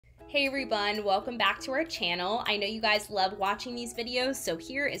Hey everyone, welcome back to our channel. I know you guys love watching these videos, so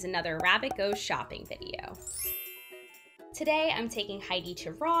here is another Rabbit Goes Shopping video. Today I'm taking Heidi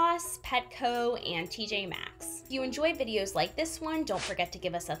to Ross, Petco, and TJ Maxx. If you enjoy videos like this one, don't forget to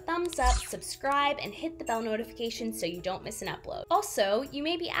give us a thumbs up, subscribe, and hit the bell notification so you don't miss an upload. Also, you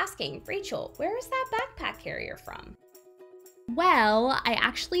may be asking, Rachel, where is that backpack carrier from? Well, I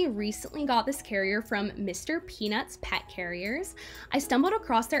actually recently got this carrier from Mr. Peanut's Pet Carriers. I stumbled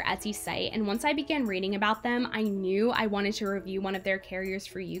across their Etsy site, and once I began reading about them, I knew I wanted to review one of their carriers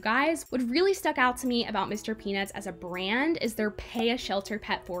for you guys. What really stuck out to me about Mr. Peanut's as a brand is their Pay a Shelter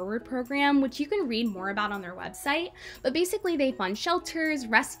Pet Forward program, which you can read more about on their website. But basically, they fund shelters,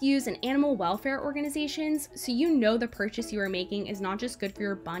 rescues, and animal welfare organizations, so you know the purchase you are making is not just good for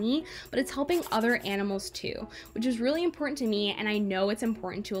your bunny, but it's helping other animals too, which is really important to me, and I know it's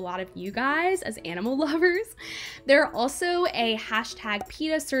important to a lot of you guys as animal lovers. They're also a hashtag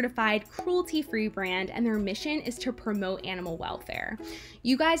PETA certified cruelty-free brand, and their mission is to promote animal welfare.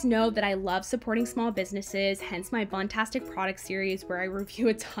 You guys know that I love supporting small businesses, hence my Buntastic product series where I review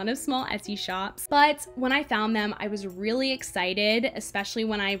a ton of small Etsy shops. But when I found them, I was really excited, especially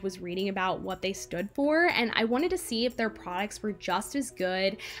when I was reading about what they stood for, and I wanted to see if their products were just as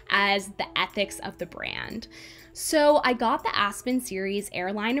good as the ethics of the brand. So I got the Aspen Series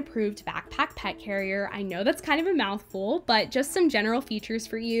airline approved backpack pet carrier. I know that's kind of a mouthful, but just some general features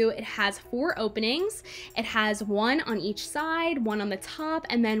for you. It has 4 openings. It has one on each side, one on the top,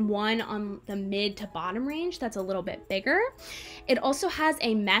 and then one on the mid to bottom range that's a little bit bigger. It also has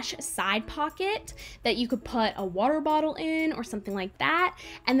a mesh side pocket that you could put a water bottle in or something like that.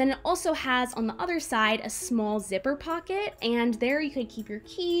 And then it also has on the other side a small zipper pocket, and there you could keep your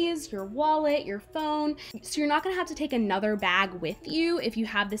keys, your wallet, your phone. So you're not gonna have to take another bag with you if you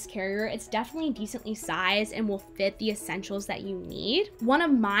have this carrier. It's definitely decently sized and will fit the essentials that you need. One of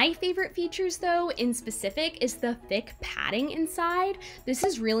my favorite features though in specific is the thick padding inside. This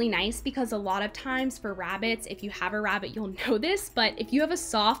is really nice because a lot of times for rabbits, if you have a rabbit you'll know this, but if you have a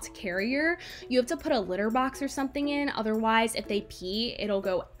soft carrier you have to put a litter box or something in, otherwise if they pee it'll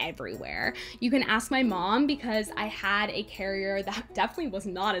go everywhere. You can ask my mom because I had a carrier that definitely was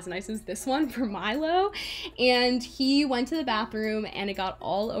not as nice as this one for Milo, and he went to the bathroom and it got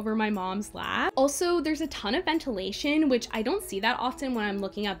all over my mom's lap. Also, there's a ton of ventilation, which I don't see that often when I'm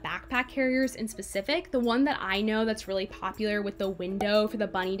looking at backpack carriers in specific. The one that I know that's really popular with the window for the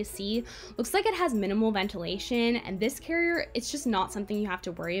bunny to see looks like it has minimal ventilation, and this carrier, it's just not something you have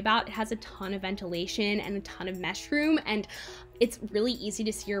to worry about. It has a ton of ventilation and a ton of mesh room, and it's really easy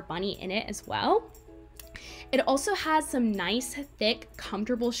to see your bunny in it as well. It also has some nice, thick,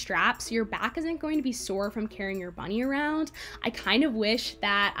 comfortable straps, so your back isn't going to be sore from carrying your bunny around. I kind of wish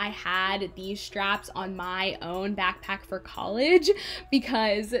that I had these straps on my own backpack for college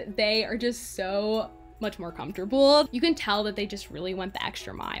because they are just so much more comfortable. You can tell that they just really went the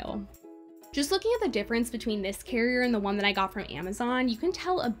extra mile. Just looking at the difference between this carrier and the one that I got from Amazon, you can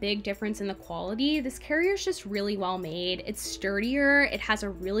tell a big difference in the quality. This carrier is just really well made. It's sturdier, it has a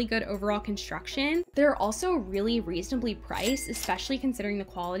really good overall construction. They're also really reasonably priced, especially considering the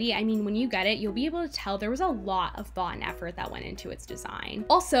quality. I mean, when you get it, you'll be able to tell there was a lot of thought and effort that went into its design.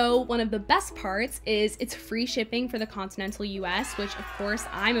 Also, one of the best parts is it's free shipping for the continental US, which of course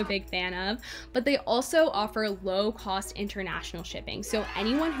I'm a big fan of, but they also offer low cost international shipping. So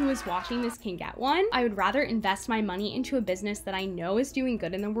anyone who is watching this can get one. I would rather invest my money into a business that I know is doing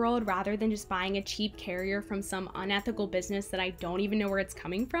good in the world rather than just buying a cheap carrier from some unethical business that I don't even know where it's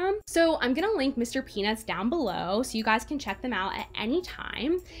coming from. So I'm gonna link Mr. Peanut's down below so you guys can check them out at any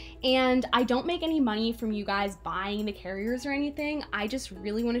time. And I don't make any money from you guys buying the carriers or anything. I just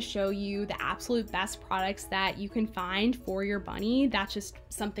really want to show you the absolute best products that you can find for your bunny. That's just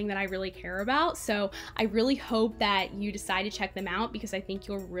something that I really care about. So I really hope that you decide to check them out because I think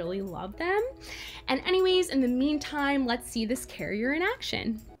you'll really love them. And anyways, in the meantime, let's see this carrier in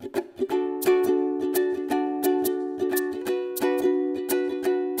action.